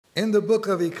In the book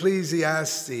of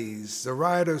Ecclesiastes, the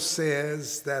writer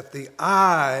says that the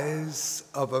eyes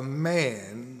of a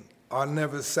man are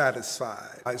never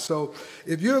satisfied. So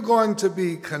if you're going to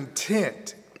be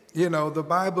content, the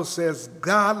Bible says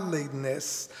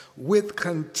godliness with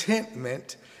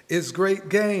contentment is great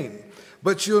gain.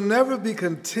 But you'll never be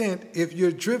content if you're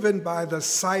driven by the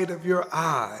sight of your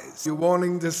eyes. You're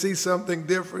wanting to see something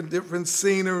different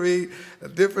scenery, a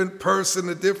different person,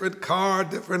 a different car, a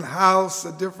different house,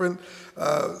 a different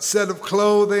set of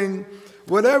clothing,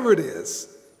 whatever it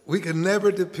is. We can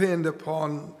never depend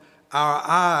upon our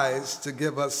eyes to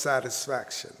give us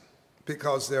satisfaction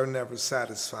because they're never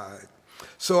satisfied.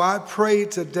 So I pray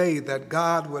today that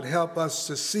God would help us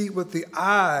to see with the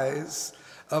eyes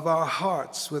of our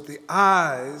hearts, with the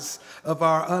eyes of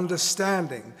our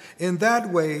understanding. In that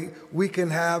way, we can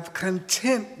have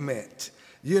contentment.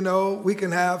 We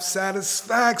can have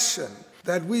satisfaction,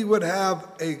 that we would have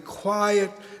a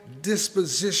quiet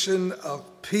disposition of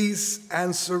peace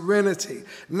and serenity,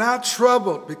 not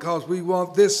troubled because we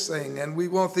want this thing and we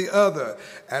want the other,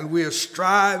 and we are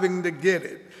striving to get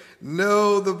it.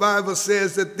 No, the Bible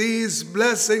says that these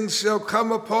blessings shall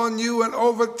come upon you and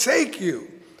overtake you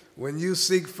when you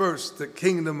seek first the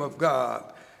kingdom of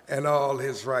God and all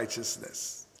his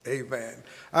righteousness. Amen.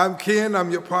 I'm Ken. I'm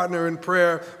your partner in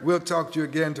prayer. We'll talk to you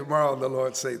again tomorrow. The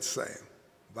Lord say the same.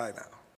 Bye now.